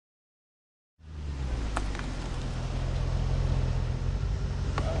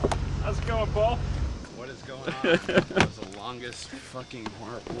going, Paul? What is going on? That was the longest fucking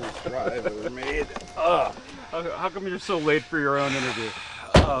Wolf drive ever made. How come you're so late for your own interview?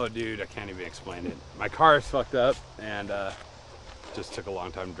 Oh, dude, I can't even explain it. My car is fucked up, and just took a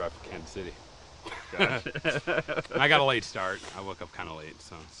long time to drive to Kansas City. I got a late start. I woke up kind of late,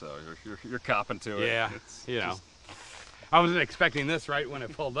 so You're copping to it. yeah, It's you know. just- I wasn't expecting this right when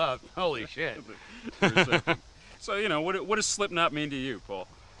it pulled up. Holy shit. So, you know, what does Slipknot mean to you, Paul?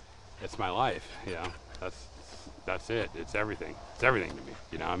 It's my life, you know. That's it. It's everything. It's everything to me.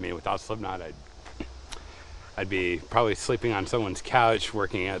 You know, I mean, without Slipknot, I'd be probably sleeping on someone's couch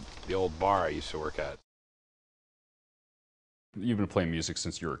working at the old bar I used to work at. You've been playing music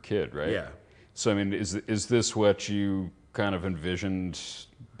since you were a kid, right? Yeah. So, I mean, is this what you kind of envisioned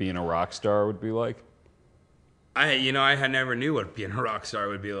being a rock star would be like? I had never knew what being a rock star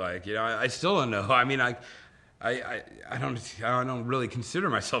would be like. You know, I still don't know. I mean, I don't really consider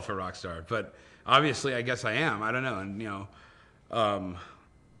myself a rock star, but obviously, I guess I am. I don't know,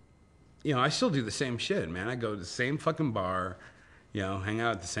 and I still do the same shit, man. I go to the same fucking bar, hang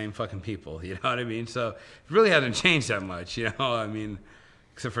out with the same fucking people. You know what I mean? So it really hasn't changed that much. You know, I mean,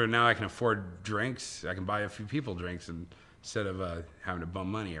 except for now I can afford drinks. I can buy a few people drinks instead of having to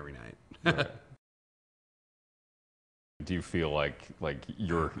bum money every night. Right. Do you feel like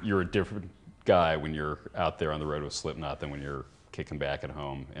you're a different guy when you're out there on the road with Slipknot than when you're kicking back at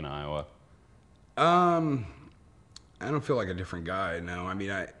home in Iowa? I don't feel like a different guy. No, I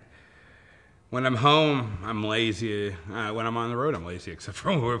mean, when I'm home, I'm lazy. When I'm on the road, I'm lazy, except for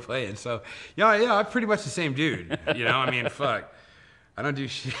when we're playing. So, yeah, I'm pretty much the same dude. You know, I mean, fuck, I don't do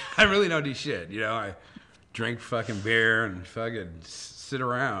shit. I really don't do shit. You know, I drink fucking beer and fucking sit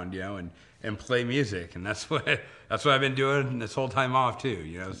around, and play music, and that's what I've been doing this whole time off too.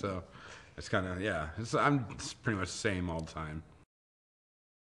 You know, so it's kind of I'm pretty much the same all the time.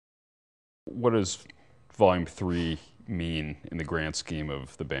 What does Volume 3 mean in the grand scheme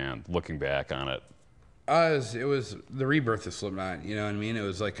of the band, looking back on it? It was the rebirth of Slipknot, you know what I mean? It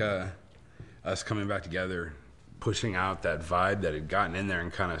was like us coming back together, pushing out that vibe that had gotten in there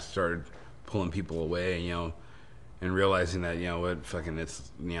and kind of started pulling people away, and realizing that,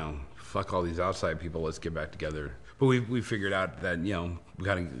 fuck all these outside people, let's get back together. But we figured out that,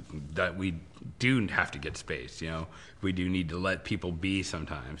 that we do have to get space, we do need to let people be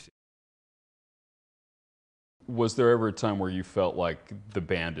sometimes. Was there ever a time where you felt like the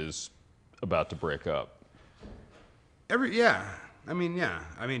band is about to break up? I mean,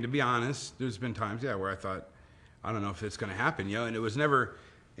 to be honest, there's been times, where I thought, I don't know if it's going to happen, and it was never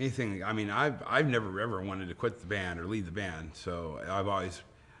anything. I mean, I've never ever wanted to quit the band or leave the band, so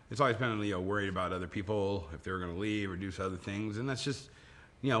it's always been, worried about other people, if they were going to leave or do other things, and that's just,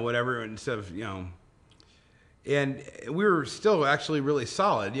 whatever, instead of, and we were still actually really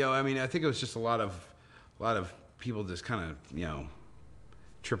solid, I mean, I think it was just a lot of people just kind of,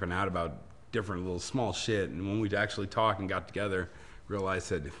 tripping out about different little small shit. And when we actually talked and got together, realized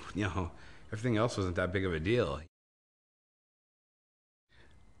that, everything else wasn't that big of a deal.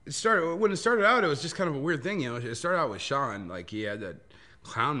 When it started out, it was just kind of a weird thing, It started out with Sean, like he had that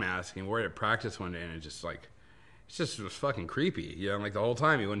clown mask and wore it at practice one day, and it just was fucking creepy, like the whole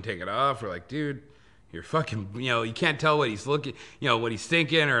time he wouldn't take it off. We're like, dude, you're fucking, you can't tell what he's looking, what he's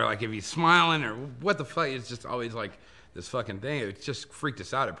thinking, or like if he's smiling, or what the fuck. It's just always like this fucking thing. It just freaked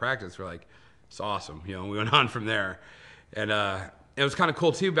us out at practice. We're like, it's awesome. We went on from there. And it was kind of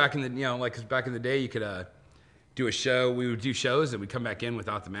cool too back in the, cause back in the day you could do a show. We would do shows and we'd come back in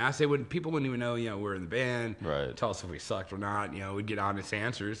without the mask. People wouldn't even know, we're in the band. Right. Tell us if we sucked or not. We'd get honest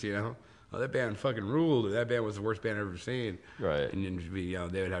answers, Oh, that band fucking ruled, or that band was the worst band I've ever seen. Right. And then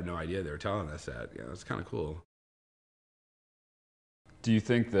they would have no idea they were telling us that. It's kind of cool. Do you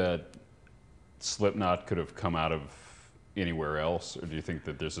think that Slipknot could have come out of anywhere else, or do you think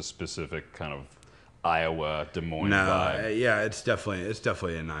that there's a specific kind of Iowa, Des Moines vibe? Yeah, it's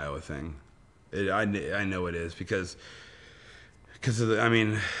definitely an Iowa thing. I know it is because of the, I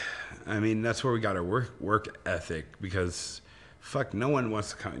mean that's where we got our work ethic, because fuck, no one wants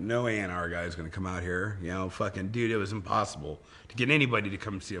to come. No A&R guy is going to come out here. Fucking dude, it was impossible to get anybody to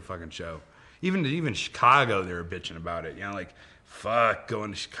come see a fucking show. Even Chicago, they were bitching about it. Like, fuck,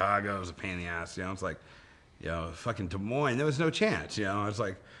 going to Chicago was a pain in the ass. It's like, fucking Des Moines, there was no chance. It's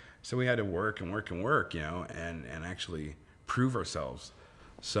like, so we had to work and work and work, and actually prove ourselves.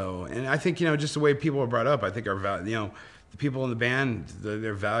 So, and I think, just the way people are brought up, I think the people in the band,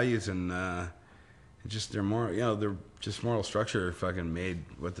 their values and just their their just moral structure fucking made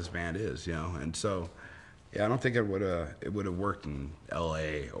what this band is, and so, I don't think it would have worked in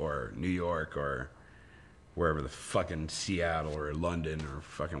L.A. or New York or wherever the fucking Seattle or London or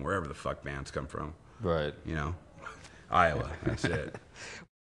fucking wherever the fuck bands come from. Right. You know, Iowa. That's it.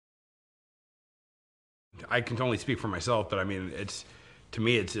 I can only speak for myself, but I mean, to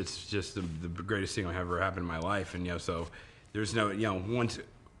me, it's just the greatest thing that ever happened in my life. And, you know, so there's no, you know,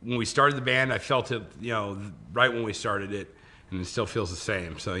 when we started the band, I felt it, you know, right when we started it, and it still feels the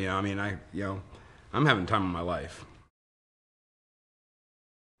same. So, you know, I mean, I'm having time of my life.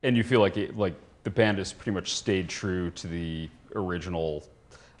 And you feel like the band has pretty much stayed true to the original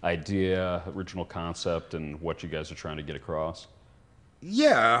idea, original concept, and what you guys are trying to get across?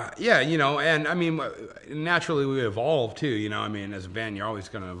 Yeah, you know, and I mean, naturally we evolve too, you know. I mean, as a band, you're always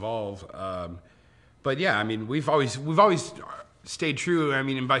going to evolve. But yeah, I mean, we've always stayed true. I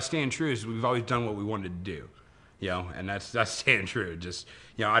mean, and by staying true is we've always done what we wanted to do, you know, and that's staying true. Just,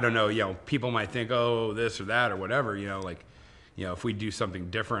 you know, I don't know, you know, people might think, oh, this or that or whatever, you know, like, you know, if we do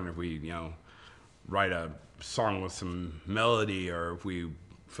something different, if we, you know, write a song with some melody, or if we, you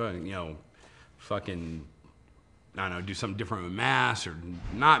know, fucking, I don't know, do something different with Mass or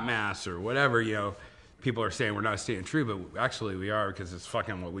not Mass or whatever, you know, people are saying we're not staying true, but actually we are, because it's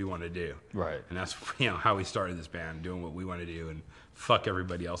fucking what we want to do. Right. And that's, you know, how we started this band, doing what we want to do and fuck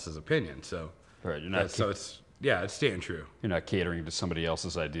everybody else's opinion. So, right, you're not so it's staying true. You're not catering to somebody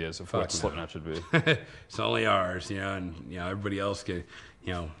else's ideas of what Slipknot should be. It's only ours, you know, and, you know, everybody else can,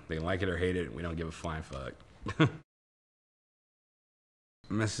 you know, they like it or hate it. We don't give a flying fuck.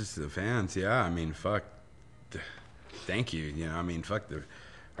 Message to the fans, yeah, I mean, fuck. Thank you, you know, I mean, fuck,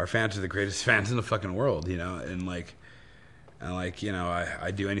 our fans are the greatest fans in the fucking world, you know, and like, you know,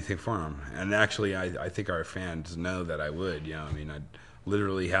 I do anything for them. And actually, I think our fans know that I would, you know, I mean, I'd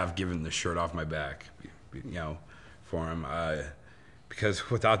literally have given the shirt off my back, you know, for them, because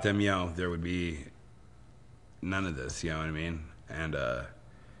without them, you know, there would be none of this, you know what I mean? And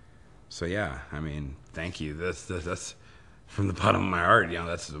so, yeah, I mean, thank you. That's from the bottom of my heart, you know,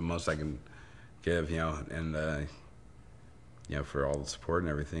 that's the most I can give, you know, and, you know, for all the support and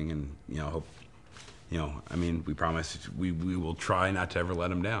everything, and, you know, hope, you know, I mean, we promise we will try not to ever let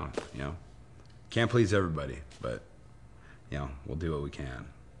them down, you know. Can't please everybody, but, you know, we'll do what we can.